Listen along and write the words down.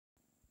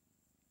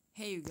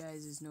Hey you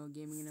guys, it's Noah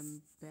Gaming and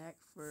I'm back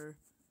for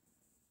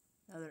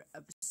another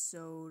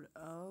episode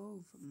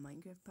of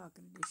Minecraft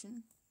Pocket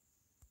Edition.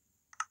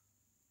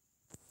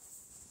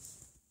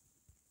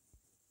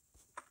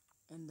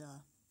 And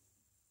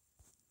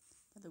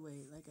by the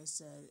way, like I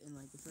said in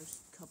the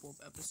first couple of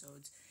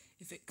episodes,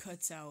 if it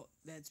cuts out,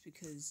 that's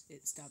because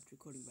it stopped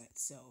recording by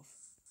itself.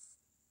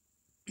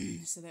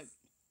 So that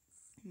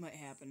might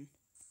happen.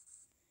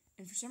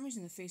 And for some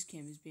reason the face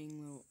cam is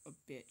being a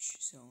bitch,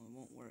 so it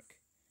won't work.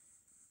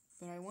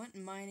 But I went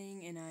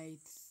mining and I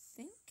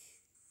think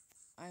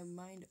I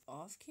mined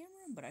off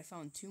camera, but I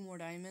found 2 more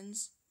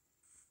diamonds.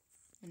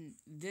 And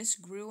this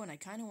grew, and I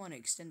kind of want to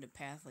extend a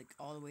path,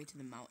 all the way to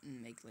the mountain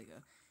and make,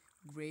 a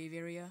grave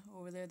area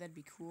over there. That'd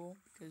be cool,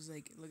 because,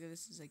 look at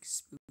this, it's,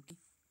 spooky.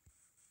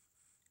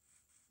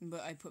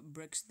 But I put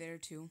bricks there,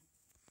 too.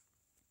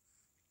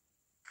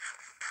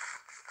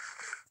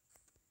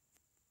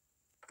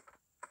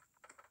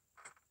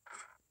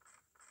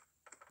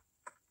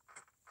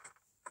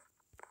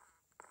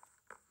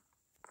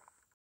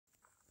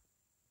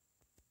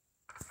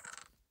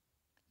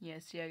 Yeah,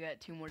 see, I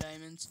got 2 more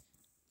diamonds.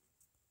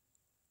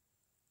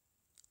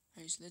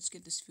 Alright, so let's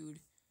get this food.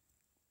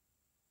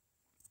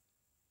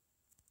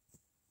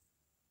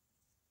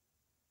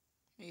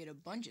 I ate a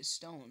bunch of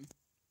stone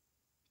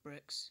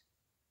bricks.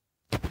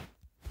 I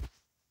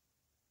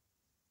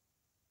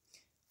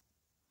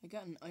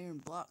got an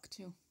iron block,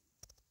 too.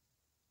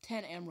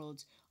 10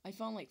 emeralds. I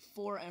found,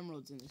 4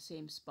 emeralds in the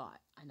same spot.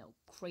 I know,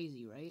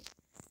 crazy, right?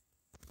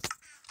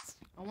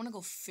 I want to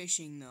go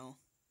fishing, though.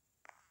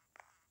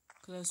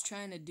 Because I was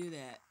trying to do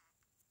that,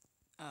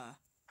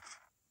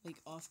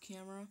 off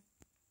camera,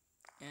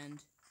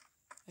 and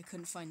I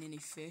couldn't find any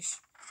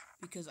fish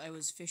because I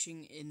was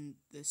fishing in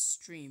the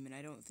stream, and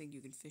I don't think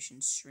you can fish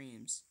in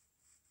streams.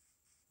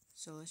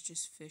 So let's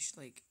just fish,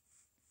 right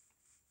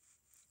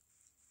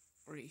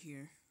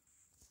here.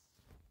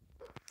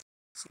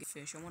 See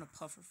fish. I want a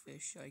puffer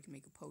fish so I can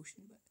make a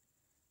potion, but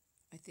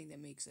I think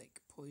that makes,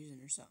 poison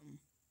or something.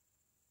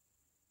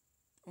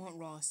 I want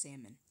raw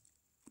salmon.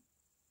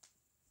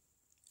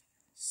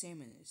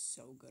 Salmon is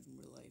so good in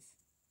real life.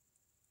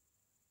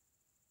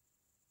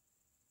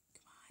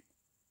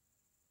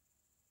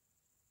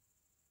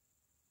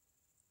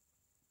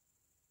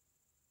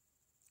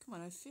 Come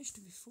on, I've fished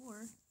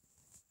before.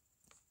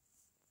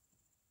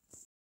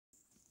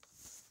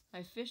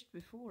 I fished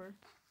before.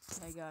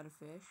 I got a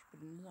fish,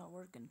 but it's not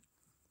working.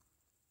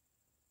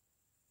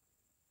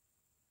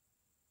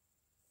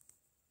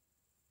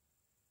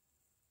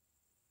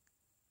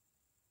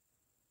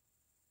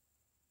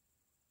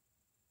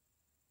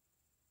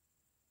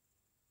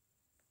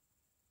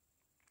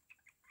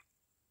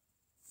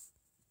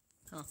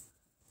 Huh.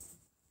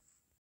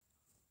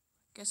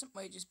 Guess it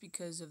might just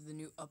because of the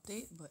new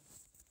update, but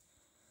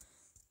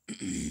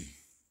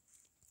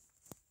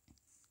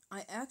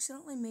I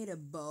accidentally made a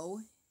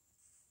bow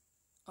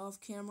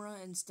off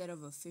camera instead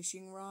of a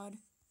fishing rod.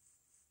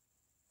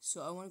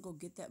 So I want to go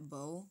get that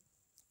bow,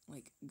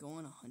 go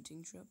on a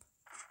hunting trip.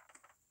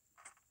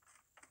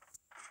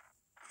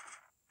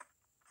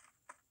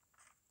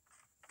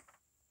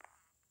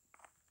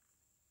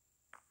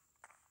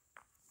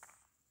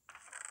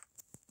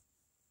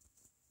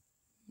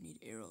 Need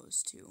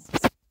arrows too.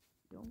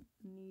 Don't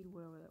need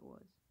whatever that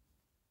was.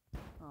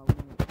 Oh, we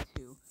need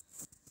 2.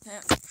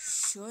 That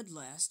should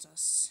last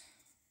us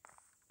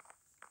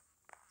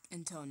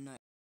until night.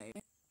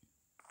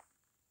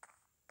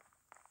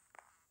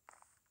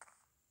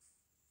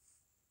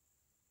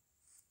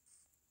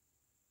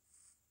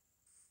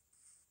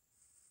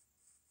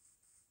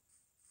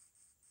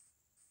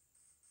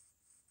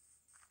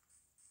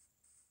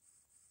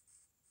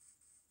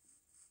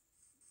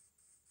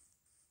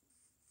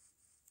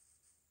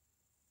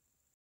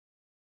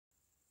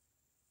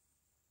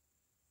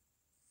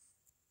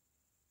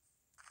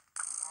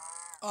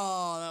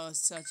 Oh, that was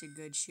such a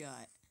good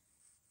shot.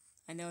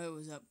 I know it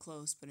was up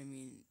close, but I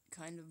mean,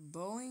 kind of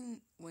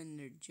bowing when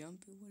they're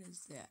jumping. What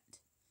is that?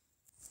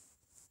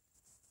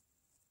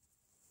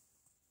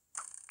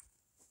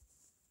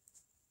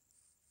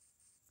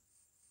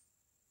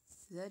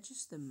 Is that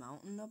just the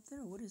mountain up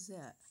there? What is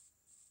that?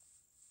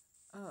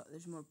 Oh,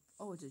 there's more.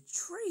 Oh, it's a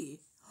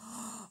tree.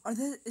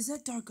 Is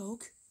that dark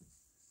oak?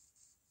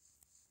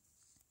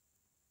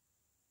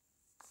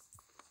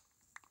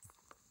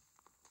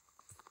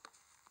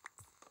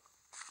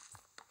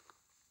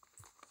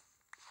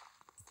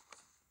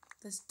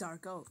 That's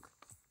dark oak.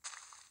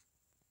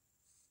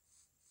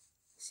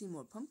 See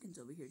more pumpkins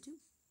over here too.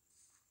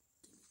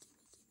 Gimme.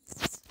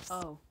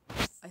 Oh,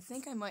 I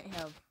think I might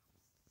have.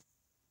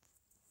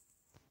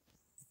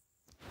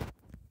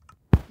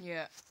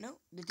 Yeah, no,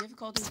 the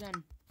difficulty's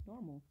on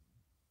normal.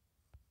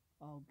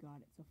 Oh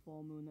god, it's a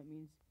full moon. That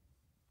means.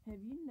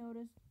 Have you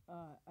noticed?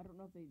 I don't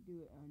know if they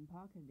do it on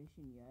Pocket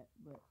Edition yet,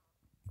 but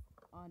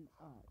on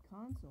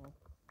console,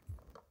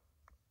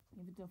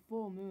 if it's a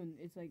full moon,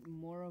 it's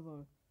more of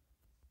a.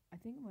 I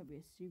think it might be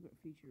a secret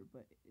feature,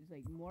 but it's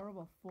more of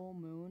a full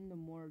moon, the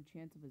more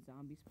chance of a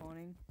zombie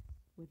spawning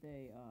with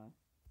a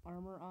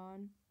armor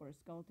on or a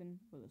skeleton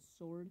with a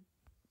sword.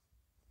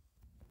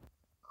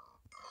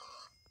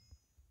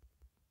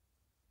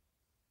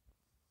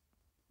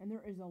 And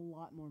there is a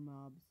lot more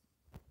mobs,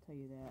 I'll tell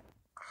you that.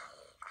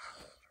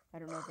 I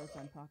don't know if that's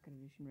on Pocket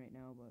Edition right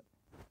now, but...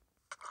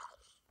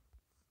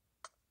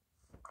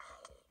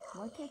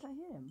 Why can't I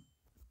hit him?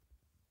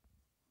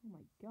 Oh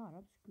my god,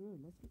 I'm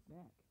screwed. Let's get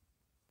back.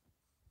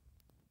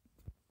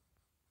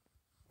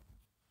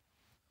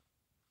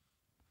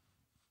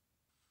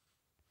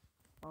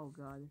 Oh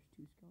god, there's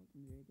 2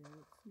 skeletons right there.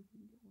 Let's see if we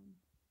can get one.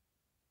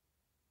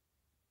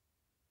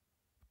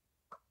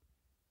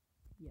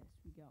 Yes,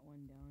 we got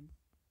one down.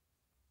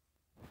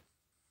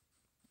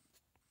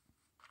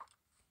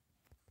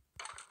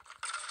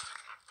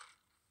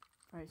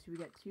 Alright, so we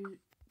got 2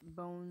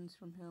 bones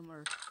from him,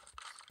 or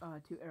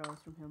 2 arrows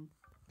from him.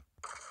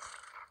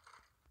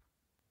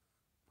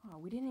 Wow,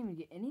 we didn't even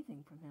get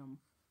anything from him.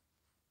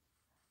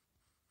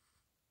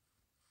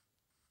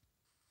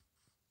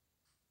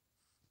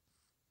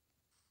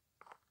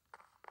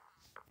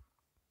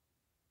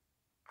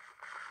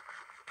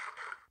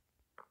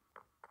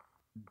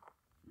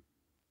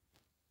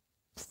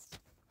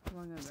 How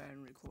long have I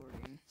been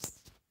recording?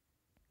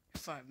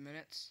 5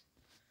 minutes.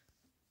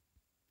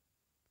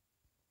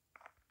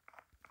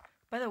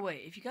 By the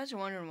way, if you guys are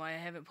wondering why I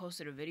haven't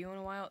posted a video in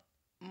a while,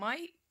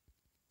 my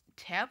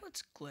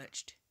tablet's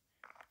glitched.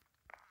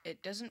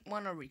 It doesn't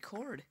want to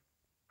record.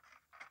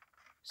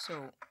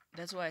 So,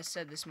 that's why I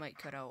said this might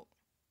cut out.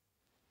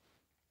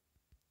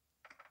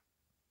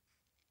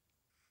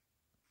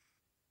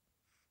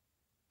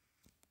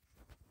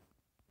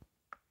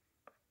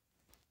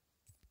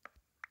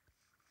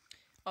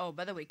 Oh,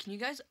 by the way, can you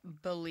guys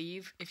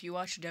believe, if you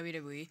watch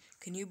WWE,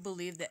 can you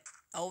believe that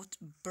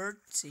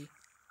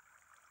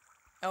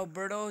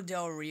Alberto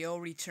Del Rio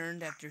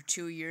returned after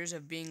 2 years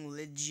of being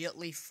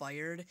legitly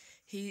fired?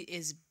 He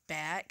is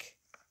back.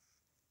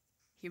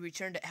 He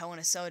returned at Hell in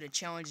a Cell to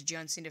challenge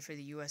John Cena for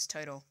the US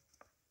title.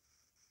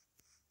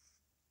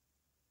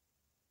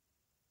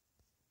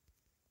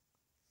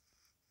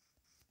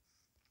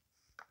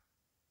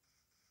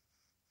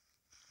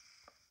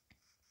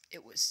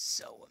 It was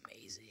so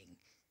amazing.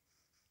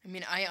 I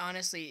mean, I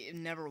honestly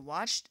never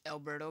watched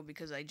Alberto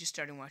because I just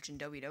started watching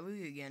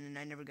WWE again, and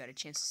I never got a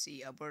chance to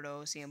see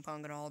Alberto, CM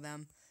Punk, and all of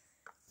them.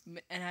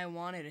 And I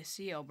wanted to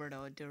see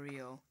Alberto Del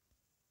Rio.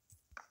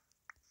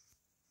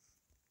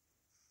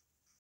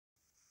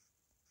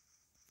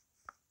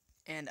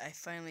 And I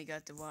finally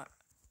got to watch...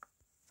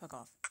 Fuck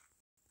off.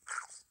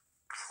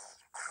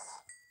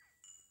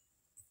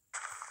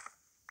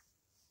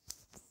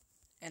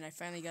 And I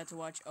finally got to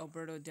watch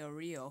Alberto Del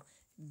Rio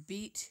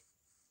beat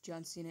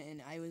John Cena,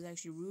 and I was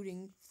actually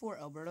rooting for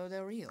Alberto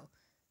Del Rio.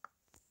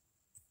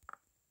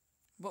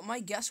 But my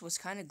guess was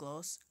kind of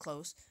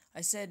close. I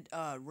said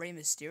Rey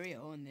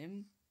Mysterio, and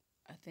them,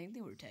 I think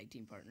they were tag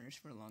team partners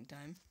for a long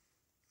time.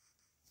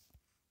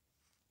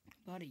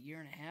 About a year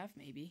and a half,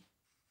 maybe.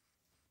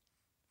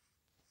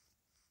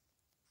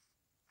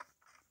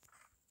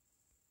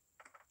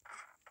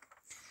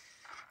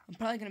 I'm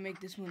probably going to make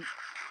this one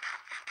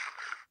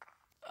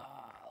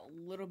a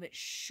little bit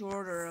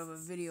shorter of a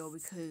video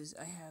because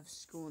I have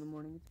school in the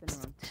morning. It's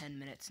been around 10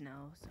 minutes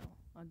now, so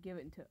I'll give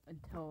it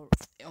until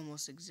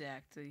almost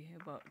exactly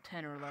about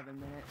 10 or 11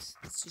 minutes.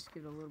 Let's just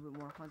give it a little bit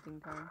more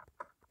hunting time.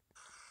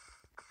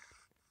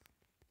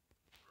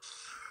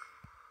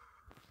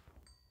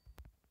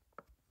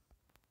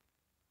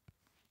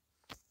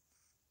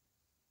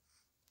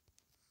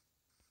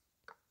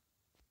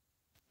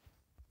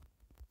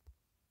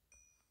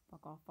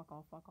 Fuck off, fuck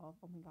off, fuck off.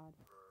 Oh my god.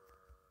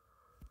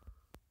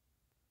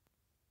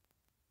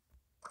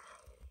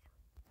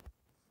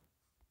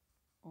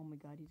 Oh my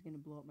god, he's gonna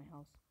blow up my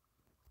house.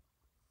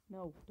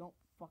 No, don't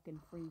fucking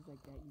freeze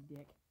like that, you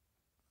dick.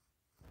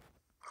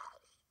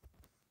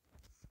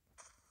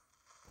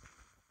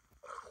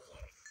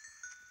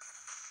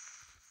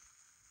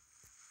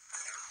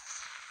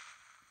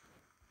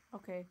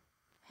 Okay.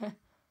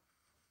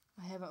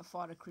 I haven't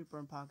fought a creeper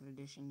in Pocket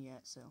Edition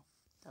yet, so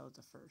that was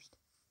the first.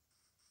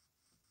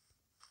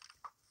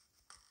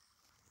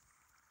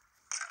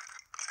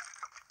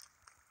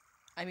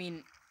 I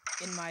mean,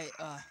 in my,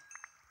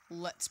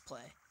 Let's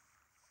Play.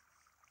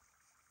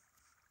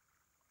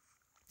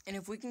 And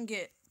if we can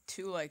get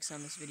 2 likes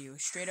on this video,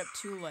 straight up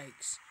 2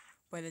 likes,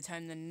 by the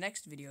time the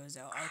next video is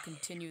out, I'll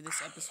continue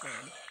this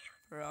episode.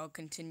 Or I'll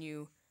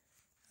continue,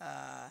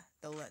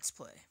 the Let's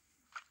Play.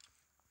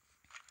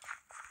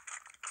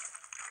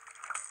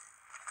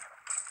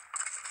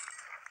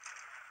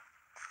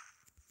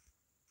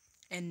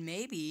 And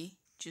maybe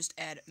just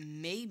add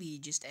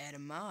a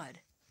mod.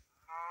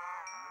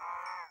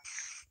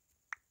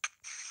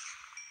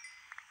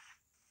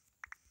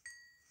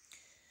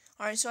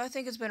 Alright, so I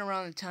think it's been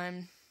around the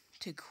time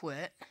to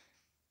quit.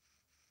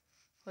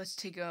 Let's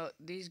take out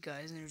these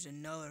guys, and there's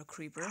another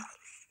creeper.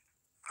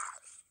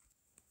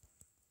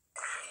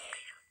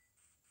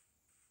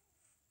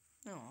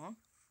 Aww.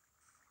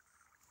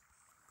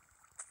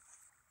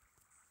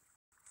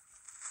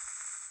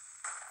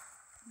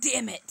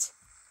 Damn it!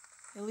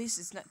 At least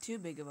it's not too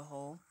big of a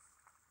hole.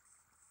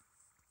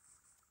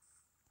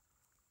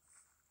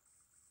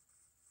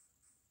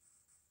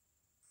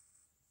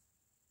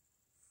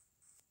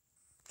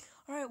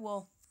 Alright,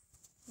 well,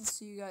 I'll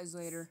see you guys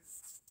later.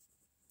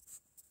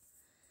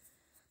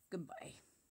 Goodbye.